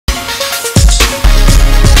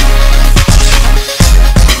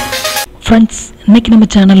Friends, இன்னைக்கு நம்ம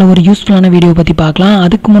சேனல்ல ஒரு யூஸ்ஃபுல்லான வீடியோ பத்தி பார்க்கலாம்.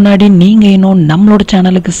 அதுக்கு முன்னாடி நீங்க இன்னும் நம்மளோட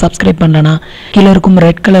சேனலுக்கு Subscribe பண்ணலனா கீழ இருக்கும்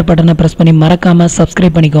ரெட் கலர் பட்டனை பிரஸ் பண்ணி மறக்காம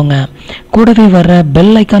Subscribe பண்ணிக்கோங்க. கூடவே வர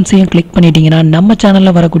பெல் ஐகான்ஸையும் கிளிக் பண்ணிட்டீங்கன்னா நம்ம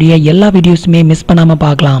சேனல்ல வரக்கூடிய எல்லா வீடியோஸுமே மிஸ் பண்ணாம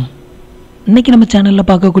பார்க்கலாம். இன்னைக்கு நம்ம சேனல்ல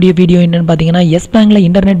பார்க்கக்கூடிய வீடியோ என்னன்னு பாத்தீங்கன்னா எஸ் பேங்க்ல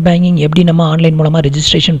இன்டர்நெட் பேங்கிங் எப்படி நம்ம ஆன்லைன் மூலமா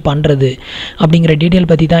ரெஜிஸ்ட்ரேஷன் பண்றது அப்படிங்கற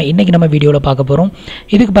டீடைல் பத்தி தான் இன்னைக்கு நம்ம வீடியோல பார்க்க போறோம்.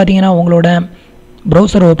 இதுக்கு பாத்தீங்கன்னா உங்களோட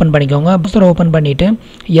browser open பண்ணிக்கோங்க. browser open பண்ணிட்டு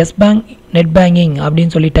எஸ் பேங்க் நெட் பேங்கிங்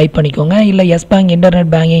அப்படினு சொல்லி டைப் பண்ணிக்கோங்க. இல்ல எஸ் பேங்க்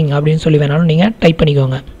இன்டர்நெட் பேங்கிங் அப்படினு சொல்லி வேணாலும் நீங்க டைப்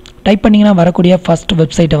பண்ணிக்கோங்க. டைப் பண்ணீங்கனா வரக்கூடிய ஃபர்ஸ்ட்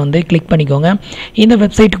வெப்சைட்டை வந்து கிளிக் பண்ணிக்கோங்க. இந்த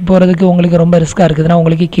வெப்சைட்டுக்கு போறதுக்கு உங்களுக்கு ரொம்ப ரிஸ்கா இருக்குதுனா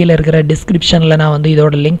உங்களுக்கு கீழ இருக்கிற டிஸ்கிரிப்ஷன்ல நான் வந்து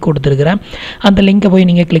இதோட லிங்க் கொடுத்திருக்கேன். அந்த லிங்கை போய்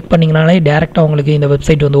நீங்க கிளிக் பண்ணீங்கனாலே டைரக்ட்டா உங்களுக்கு இந்த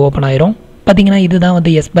வெப்சைட் வந்து ஓபன் ஆயிரும். பாத்தீங்கன்னா இதுதான்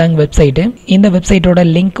வந்து எஸ் பேங்க் வெப்சைட். இந்த வெப்சைட்டோட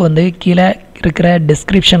லிங்க் வந்து கீழ இருக்கிற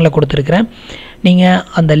டிஸ்கிரிப்ஷன்ல கொடுத்திருக்கேன். நீங்க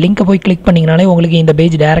அந்த லிங்கை போய் கிளிக் பண்ணீங்கனாலே உங்களுக்கு இந்த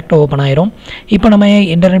பேஜ் டைரக்ட்டா ஓபன் ஆயிரும். இப்போ நம்ம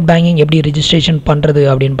இன்டர்நெட் பேங்கிங் எப்படி ரெஜிஸ்ட்ரேஷன் பண்றது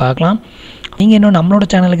அப்படினு பார்க்கலாம். நீங்க இன்னும் நம்மளோட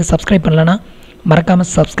சேனலுக்கு Subscribe பண்ணலனா மறக்காம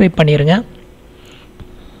Subscribe பண்ணிருங்க.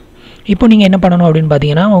 இப்போ நீங்க என்ன பண்ணனும் அப்படினு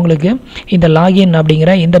பாத்தீங்கன்னா உங்களுக்கு இந்த லாகின்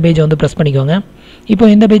அப்படிங்கற இந்த பேஜை வந்து பிரஸ் பண்ணிக்கோங்க. இப்போ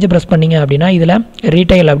இந்த பேஜை பிரஸ் பண்ணீங்க அப்படினா இதுல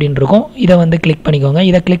ரீட்டைல் அப்படினு இருக்கும். இத வந்து கிளிக் பண்ணிக்கோங்க.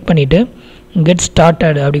 இத கிளிக் பண்ணிட்டு கெட்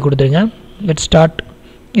ஸ்டார்ட்டட் அப்படி கொடுத்துருங்க. கெட் ஸ்டார்ட்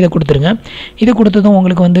இத கொடுத்துருங்க. இது கொடுத்ததும்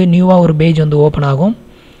உங்களுக்கு வந்து நியூவா ஒரு பேஜ் வந்து ஓபன் ஆகும்.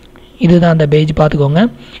 இதுதான் அந்த பேஜ் பாத்துக்கோங்க.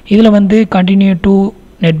 இதுல வந்து கண்டினியூ டு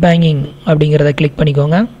நெட் பேங்கிங் அப்படிங்கறத கிளிக்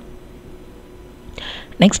பண்ணிக்கோங்க.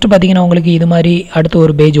 நெக்ஸ்ட் பாத்தீங்கன்னா உங்களுக்கு இது மாதிரி அடுத்து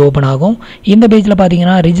ஒரு பேஜ் ஓபன் ஆகும். இந்த பேஜ்ல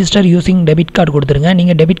பாத்தீங்கன்னா ரெஜிஸ்டர் யூசிங் டெபிட் கார்டு கொடுத்துருங்க.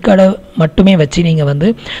 நீங்க டெபிட் கார்டை மட்டுமே வச்சு நீங்க வந்து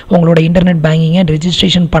உங்களோட இன்டர்நெட் பேங்கிங்கை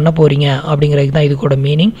ரெஜிஸ்ட்ரேஷன் பண்ண போறீங்க அப்படிங்கிறது தான் இதுக்கோட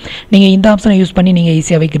மீனிங். நீங்க இந்த ஆப்ஷனை யூஸ் பண்ணி நீங்க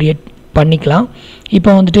ஈஸியாவே கிரியேட் பண்ணிக்கலாம். இப்போ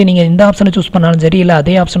வந்துட்டு நீங்க இந்த ஆப்ஷனை சூஸ் பண்ணாலும் சரி இல்ல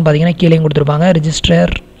அதே ஆப்ஷன் பாத்தீங்கன்னா கீழே கொடுத்திருப்பாங்க register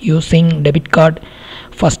using debit card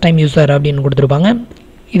first time user அப்படினு கொடுத்திருப்பாங்க.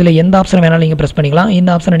 இதுல எந்த ஆப்ஷன் வேணாலும் நீங்க பிரஸ் பண்ணிக்கலாம். இந்த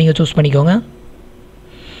ஆப்ஷனை நீங்க சூஸ் பண்ணிக்கோங்க.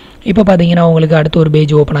 இப்போ பாத்தீங்கன்னா உங்களுக்கு அடுத்து ஒரு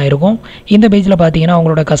பேஜ் ஓபன் ஆயிருக்கும். இந்த பேஜ்ல பாத்தீங்கன்னா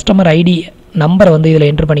உங்களோட கஸ்டமர் ஐடி நம்பர் வந்து இதல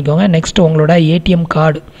என்டர் பண்ணிக்கோங்க. நெக்ஸ்ட் உங்களோட ஏடிஎம்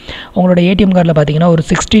கார்டு. உங்களோட ஏடிஎம் கார்டுல பாத்தீங்கன்னா ஒரு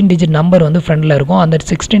 16 டிஜிட் நம்பர் வந்து ஃப்ரண்ட்ல இருக்கும். அந்த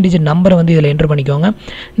 16 டிஜிட் நம்பர் வந்து இதல என்டர் பண்ணிக்கோங்க.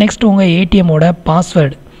 நெக்ஸ்ட் உங்க ஏடிஎம் ஓட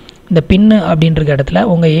பாஸ்வேர்ட் இந்த பின் அப்படின்ற இடத்துல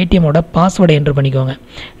உங்க ஏடிஎம் ஓட பாஸ்வேர்டை என்டர் பண்ணிக்கோங்க.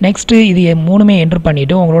 நெக்ஸ்ட் இது மூணுமே என்டர்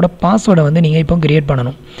பண்ணிட்டு உங்களோட பாஸ்வேர்டை வந்து நீங்க இப்போ கிரியேட்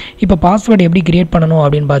பண்ணனும். இப்போ பாஸ்வேர்ட் எப்படி கிரியேட் பண்ணனும்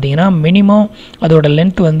அப்படினு பாத்தீங்கன்னா மினிமம் அதோட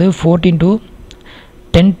லெந்த் வந்து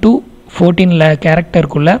 10 to 14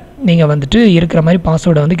 கேரக்டருக்குள்ள நீங்க வந்துட்டு இருக்கிற மாதிரி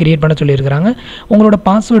பாஸ்வேர்டை வந்து கிரியேட் பண்ண சொல்லி இருக்காங்க. உங்களோட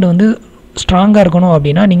பாஸ்வேர்டு வந்து ஸ்ட்ராங்கா இருக்கணும்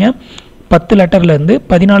அப்படினா நீங்க 10 லெட்டர்ல இருந்து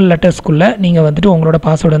 14 லெட்டர்ஸ்க்குள்ள நீங்க வந்துட்டு உங்களோட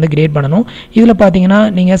பாஸ்வேர்ட் வந்து கிரியேட் பண்ணனும். இதுல பாத்தீங்கன்னா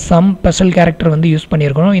நீங்க சம் ஸ்பெஷல் கேரக்டர் வந்து யூஸ்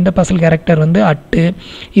பண்ணியிருக்கணும். இந்த ஸ்பெஷல் கேரக்டர் வந்து அட்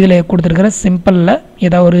இதுல கொடுத்திருக்கிற சிம்பிள்ல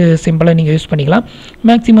ஏதாவது ஒரு சிம்பிளை நீங்க யூஸ் பண்ணிக்கலாம்.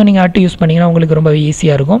 மேக்ஸिमम நீங்க அட் யூஸ் பண்ணீங்கன்னா உங்களுக்கு ரொம்ப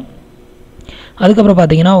ஈஸியா இருக்கும். அதுக்கு அப்புறம்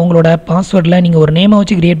பாத்தீங்கன்னா உங்களோட பாஸ்வேர்ட்ல நீங்க ஒரு நேமை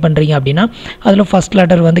வச்சு கிரியேட் பண்றீங்க அப்படினா அதுல ஃபர்ஸ்ட்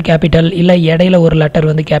லெட்டர் வந்து கேபிட்டல் இல்ல இடையில ஒரு லெட்டர்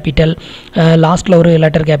வந்து கேபிட்டல் லாஸ்ட்ல ஒரு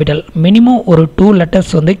லெட்டர் கேபிட்டல் மினிமம் ஒரு 2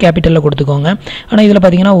 லெட்டர்ஸ் வந்து கேபிட்டல்ல கொடுத்துக்கோங்க. ஆனா இதுல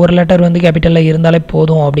பாத்தீங்கன்னா ஒரு லெட்டர் வந்து கேபிட்டல்ல இருந்தாலே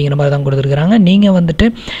போதும் அப்படிங்கிற மாதிரி தான் கொடுத்திருக்காங்க. நீங்க வந்துட்டு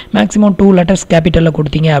மேக்ஸिमम 2 லெட்டர்ஸ் கேபிட்டல்ல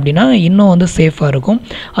கொடுத்தீங்க அப்படினா இன்னும் வந்து சேஃபா இருக்கும்.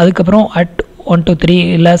 அதுக்கு அப்புறம் at 1 2 3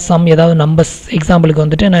 இல்ல சம் ஏதாவது நம்பர்ஸ் எக்ஸாம்பிளுக்கு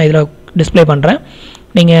வந்துட்டு நான் இதல டிஸ்ப்ளே பண்றேன்.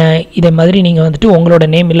 நீங்க இதே மாதிரி நீங்க வந்துட்டு உங்களோட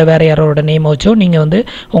நேம் இல்ல வேற யாரோட நேம் வச்சோ நீங்க வந்து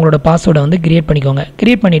உங்களோட பாஸ்வேர்டை வந்து கிரியேட் பண்ணிக்கோங்க.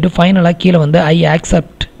 கிரியேட் பண்ணிட்டு ஃபைனலா கீழ வந்து I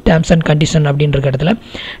accept terms and condition அப்படிங்கற இடத்துல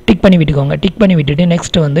டிக் பண்ணி விட்டுக்கோங்க. டிக் பண்ணி விட்டுட்டு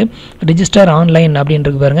நெக்ஸ்ட் வந்து ரெஜிஸ்டர் ஆன்லைன் அப்படினு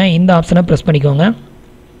இருக்கு பாருங்க. இந்த ஆப்ஷனை பிரஸ் பண்ணிக்கோங்க.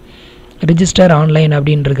 ரெஜிஸ்டர் ஆன்லைன்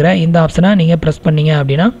அப்படினு இருக்குற இந்த ஆப்ஷனை நீங்க பிரஸ் பண்ணீங்க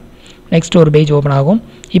அப்படினா நெக்ஸ்ட் ஒரு பேஜ் ஓபன் ஆகும்.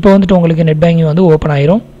 இப்போ வந்துட்டு உங்களுக்கு நெட் பேங்கிங் வந்து ஓபன்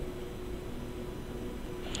ஆயிரும்.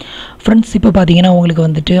 ஃப்ரெண்ட்ஸ் இப்போ பாத்தீங்கன்னா உங்களுக்கு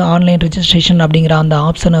வந்துட்டு ஆன்லைன் ரெஜிஸ்ட்ரேஷன் அப்படிங்கற அந்த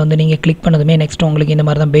ஆப்ஷனை வந்து நீங்க கிளிக் பண்ணதுமே நெக்ஸ்ட் உங்களுக்கு இந்த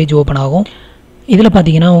மாதிரி தான் பேஜ் ஓபன் ஆகும். இதுல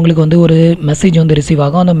பாத்தீங்கன்னா உங்களுக்கு வந்து ஒரு மெசேஜ் வந்து ரிசீவ்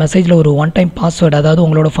ஆகும். அந்த மெசேஜ்ல ஒரு ஒன் டைம் பாஸ்வேர்ட் அதாவது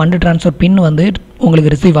உங்களோட ஃபண்ட் ட்ரான்ஸ்ஃபர் பின் வந்து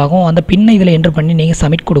உங்களுக்கு ரிசீவ் ஆகும். அந்த பின்னை இதல என்டர் பண்ணி நீங்க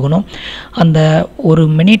சப்மிட் கொடுக்கணும். அந்த ஒரு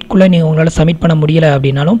மினிட்க்குள்ள நீங்க உங்களால சப்மிட் பண்ண முடியல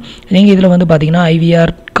அப்படினாலும் நீங்க இதுல வந்து பாத்தீங்கன்னா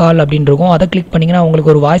ஐவிஆர் கால் அப்படினு இருக்கும். அத கிளிக் பண்ணீங்கனா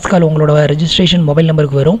உங்களுக்கு ஒரு வாய்ஸ் கால் உங்களோட ரெஜிஸ்ட்ரேஷன் மொபைல்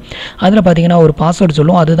நம்பருக்கு வரும். அதுல பாத்தீங்கன்னா ஒரு பாஸ்வேர்ட்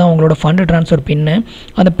சொல்லும். அதுதான் உங்களோட ஃபண்ட் ட்ரான்ஸ்ஃபர் பின்.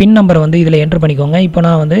 அந்த பின் நம்பரை வந்து இதல என்டர் பண்ணிக்கோங்க. இப்போ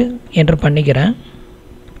நான் வந்து என்டர் பண்ணிக்கிறேன்.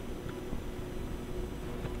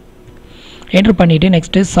 என்டர் பண்ணிட்டு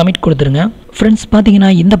நெக்ஸ்ட் சப்மிட் கொடுத்துருங்க. ஃப்ரெண்ட்ஸ் பாத்தீங்கன்னா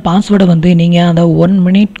இந்த பாஸ்வேர்டை வந்து நீங்க அந்த 1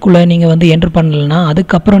 மினிட்க்குள்ள நீங்க வந்து என்டர் பண்ணலனா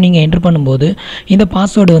அதுக்கு அப்புறம் நீங்க என்டர் பண்ணும்போது இந்த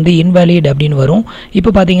பாஸ்வேர்டு வந்து இன்வாலிட் அப்படினு வரும்.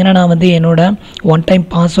 இப்போ பாத்தீங்கன்னா நான் வந்து என்னோட ஒன் டைம்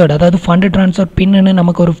பாஸ்வேர்ட் அதாவது ஃபண்ட் ட்ரான்ஸ்ஃபர் பின்னு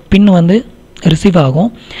நமக்கு ஒரு பின் வந்து ரிசீவ்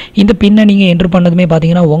ஆகும். இந்த பின்னை நீங்க என்டர் பண்ணதுமே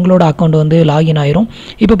பாத்தீங்கன்னா உங்களோட அக்கவுண்ட் வந்து லாகின் ஆயிரும்.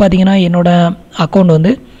 இப்போ பாத்தீங்கன்னா என்னோட அக்கவுண்ட்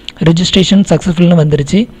வந்து ரெஜிஸ்ட்ரேஷன் சக்சஸ்ஃபுல்னு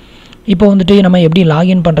வந்துருச்சு. இப்போ வந்துட்டு நம்ம எப்படி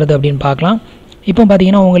லாகின் பண்றது அப்படினு பார்க்கலாம். இப்போ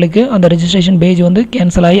பார்த்தீங்கன்னா உங்களுக்கு அந்த ரெஜிஸ்ட்ரேஷன் பேஜ் வந்து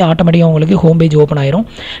கேன்சல் ஆகி ஆட்டோமேட்டிக்காக உங்களுக்கு ஹோம் பேஜ் ஓப்பன் ஆயிரும்.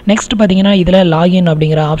 நெக்ஸ்ட் பார்த்தீங்கன்னா இதில் லாகின்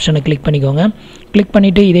அப்படிங்கிற ஆப்ஷனை கிளிக் பண்ணிக்கோங்க. கிளிக்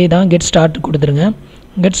பண்ணிவிட்டு இதே தான் கெட் ஸ்டார்ட் கொடுத்துருங்க.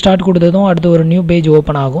 கெட் ஸ்டார்ட் கொடுத்ததும் அடுத்து ஒரு நியூ பேஜ்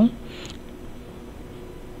ஓப்பன் ஆகும்.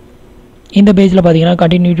 இந்த பேஜில் பார்த்தீங்கன்னா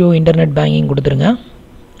கண்டினியூ டு இன்டர்நெட் பேங்கிங் கொடுத்துருங்க.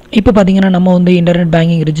 இப்போ பார்த்தீங்கன்னா நம்ம வந்து இன்டர்நெட்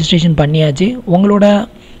பேங்கிங் ரெஜிஸ்ட்ரேஷன் பண்ணியாச்சு. உங்களோட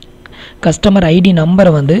கஸ்டமர் ஐடி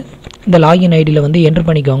நம்பரை வந்து இந்த லாகின் ஐடியில் வந்து என்ட்ரு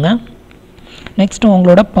பண்ணிக்கோங்க. நெக்ஸ்ட்டு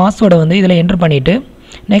உங்களோட பாஸ்வேர்டை வந்து இதில் என்ட்ரு பண்ணிவிட்டு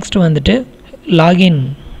நெக்ஸ்ட் வந்துட்டு லாகின்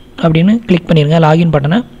அப்படின்னு கிளிக் பண்ணிடுங்க. லாகின்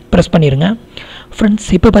பட்டனை ப்ரெஸ் பண்ணிடுங்க. ஃப்ரெண்ட்ஸ்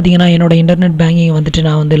இப்போ பார்த்தீங்கன்னா என்னோட இன்டர்நெட் பேங்கிங் வந்துட்டு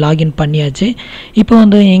நான் வந்து லாகின் பண்ணியாச்சு. இப்போ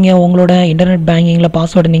வந்து நீங்கள் உங்களோட இன்டர்நெட் பேங்கிங்கில்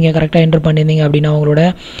பாஸ்வேர்டு நீங்கள் கரெக்டாக என்ட்ரு பண்ணியிருந்தீங்க அப்படின்னா உங்களோட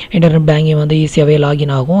இன்டர்நெட் பேங்கிங் வந்து ஈஸியாகவே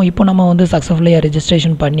லாகின் ஆகும். இப்போ நம்ம வந்து சக்ஸஸ்ஃபுல்லாக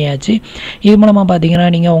ரெஜிஸ்ட்ரேஷன் பண்ணியாச்சு. இது மூலமாக பார்த்தீங்கன்னா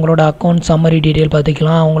நீங்கள் உங்களோட அக்கௌண்ட் சம்மரி டீட்டெயில்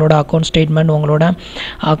பார்த்துக்கலாம், உங்களோட அக்கௌண்ட் ஸ்டேட்மெண்ட், உங்களோட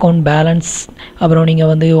அக்கௌண்ட் பேலன்ஸ், அப்புறம்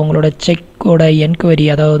நீங்கள் வந்து உங்களோட செக்கோட என்கொயரி,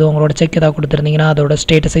 அதாவது உங்களோட செக் ஏதாவது கொடுத்துருந்தீங்கன்னா அதோட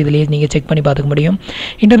ஸ்டேட்டஸ் இதிலேயே நீங்கள் செக் பண்ணி பார்த்துக்க முடியும்.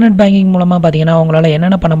 இன்டர்நெட் பேங்கிங் மூலமாக பார்த்தீங்கன்னா உங்களால்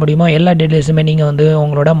என்னென்ன பண்ண முடியுமோ எல்லா டீட்டெயில்ஸுமே நீங்கள் வந்து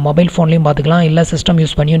உங்களோட மொபைல் ஃபோன்லேயும் பார்த்துக்கலாம், இல்லை சிஸ்டம்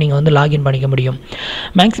யூஸ் பண்ணியும் நீங்கள் வந்து லாகின் பண்ணிக்க முடியும்.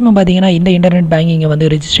 மேக்ஸிமம் பார்த்தீங்கன்னா இந்த இன்டர்நெட் பேங்கிங்கை வந்து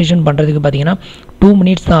ரெஜிஸ்ட்ரேஷன் பண்ணுறதுக்கு பார்த்தீங்கன்னா 2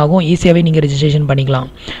 மினிட்ஸ் தான் ஆகும். ஈஸியாகவே நீங்கள் ரெஜிஸ்ட்ரேஷன் பண்ணிக்கலாம்.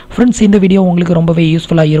 ஃப்ரெண்ட்ஸ் இந்த வீடியோ உங்களுக்கு ரொம்பவே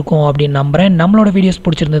யூஸ்ஃபுல்லாக இருக்கும் அப்படின்னு நம்புகிறேன். நம்மளோட வீடியோஸ்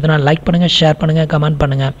பிடிச்சிருந்ததுன்னா லைக் பண்ணுங்கள், ஷேர் பண்ணுங்கள், கமெண்ட்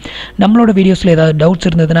பண்ணுங்கள். நம்மளோட வீடியோஸில் ஏதாவது டவுட்ஸ்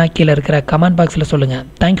இருந்ததுன்னா கீழே இருக்கிற கமெண்ட் பாக்ஸில் சொல்லுங்கள்.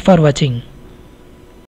 தேங்க்ஸ் ஃபார் வாட்சிங்.